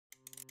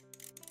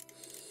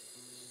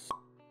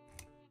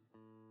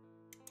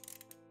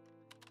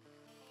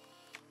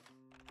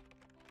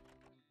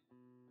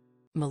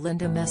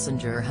Melinda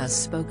Messenger has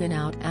spoken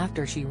out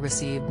after she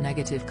received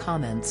negative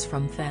comments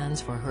from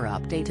fans for her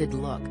updated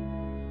look.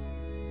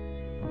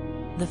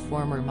 The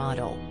former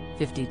model,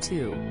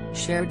 52,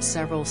 shared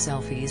several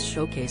selfies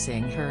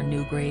showcasing her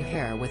new grey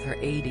hair with her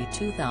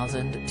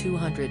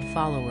 82,200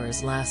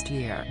 followers last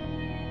year.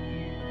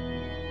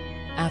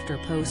 After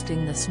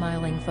posting the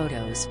smiling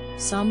photos,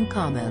 some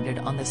commented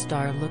on the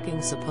star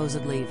looking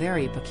supposedly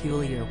very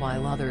peculiar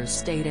while others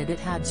stated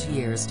it adds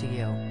years to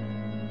you.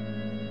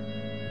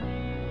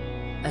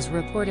 As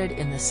reported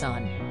in The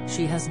Sun,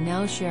 she has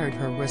now shared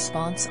her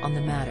response on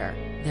the matter.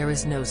 There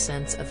is no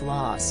sense of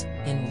loss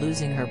in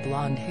losing her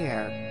blonde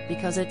hair,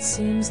 because it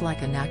seems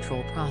like a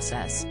natural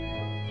process.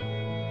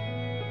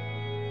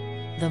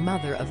 The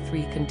mother of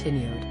three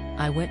continued,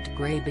 "I went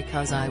grey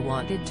because I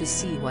wanted to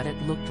see what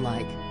it looked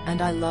like,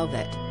 and I love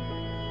it."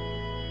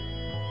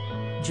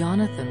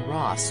 Jonathan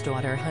Ross'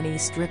 daughter Honey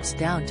strips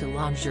down to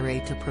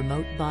lingerie to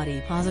promote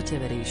body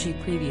positivity. She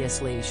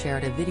previously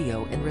shared a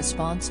video in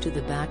response to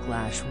the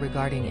backlash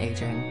regarding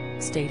aging,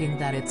 stating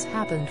that it's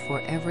happened for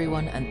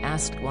everyone and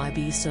asked why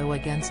be so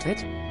against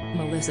it.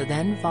 Melissa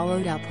then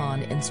followed up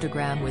on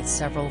Instagram with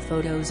several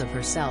photos of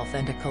herself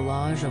and a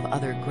collage of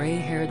other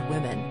grey-haired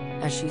women,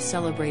 as she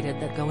celebrated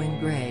that going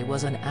grey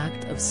was an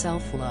act of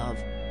self-love.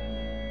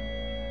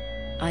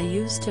 "I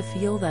used to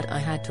feel that I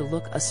had to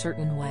look a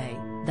certain way,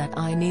 that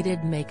I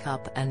needed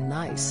makeup and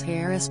nice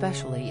hair,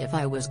 especially if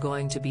I was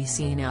going to be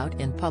seen out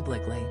in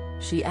publicly,"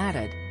 she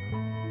added.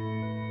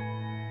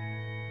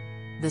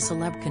 The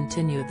celeb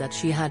continued that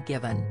she had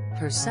given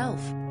herself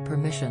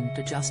permission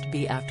to just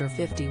be after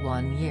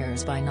 51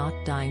 years by not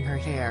dyeing her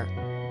hair.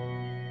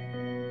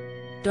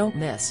 Don't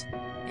miss.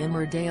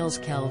 Emmerdale's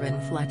Kelvin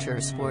Fletcher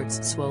sports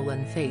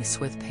swollen face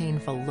with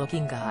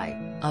painful-looking guy.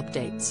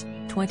 Updates: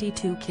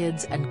 22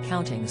 kids and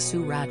counting.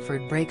 Sue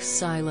Radford breaks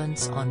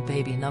silence on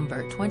baby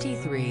number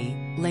 23.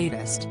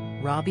 Latest: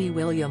 Robbie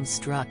Williams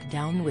struck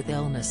down with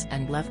illness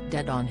and left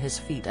dead on his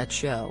feet at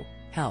show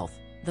Health.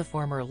 The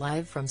former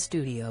Live from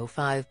Studio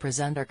 5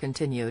 presenter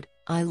continued,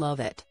 "I love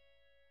it.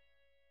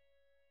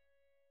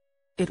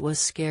 It was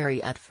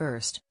scary at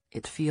first,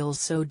 it feels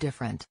so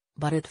different,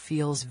 but it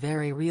feels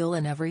very real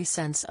in every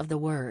sense of the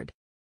word.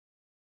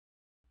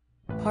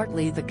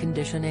 Partly the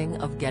conditioning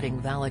of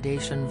getting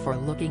validation for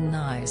looking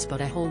nice,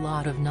 but a whole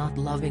lot of not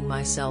loving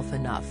myself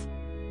enough."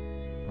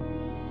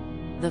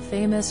 The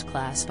famous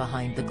Class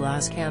Behind the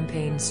Glass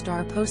campaign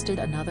star posted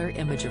another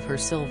image of her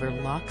silver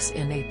locks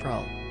in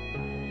April.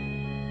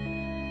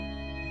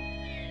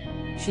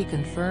 She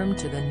confirmed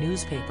to the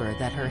newspaper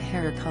that her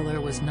hair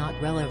color was not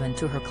relevant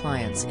to her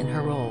clients in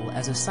her role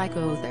as a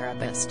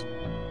psychotherapist.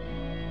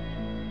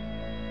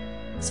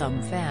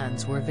 Some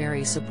fans were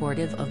very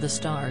supportive of the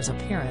star's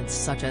appearance,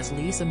 such as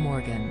Lisa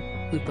Morgan,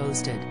 who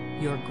posted,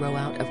 "Your grow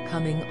out of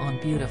coming on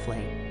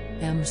beautifully.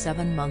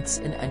 7 months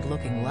in and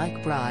looking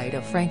like Bride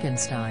of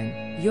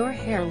Frankenstein, your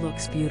hair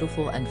looks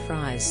beautiful and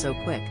fries so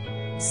quick.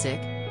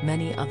 Sick."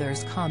 Many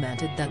others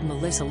commented that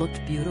Melissa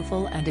looked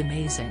beautiful and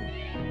amazing.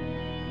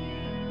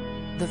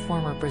 The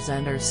former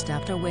presenter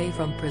stepped away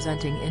from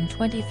presenting in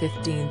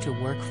 2015 to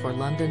work for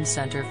London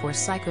Centre for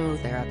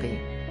Psychotherapy.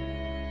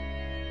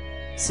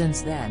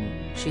 Since then,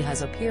 she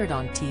has appeared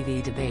on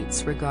TV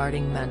debates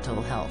regarding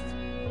mental health.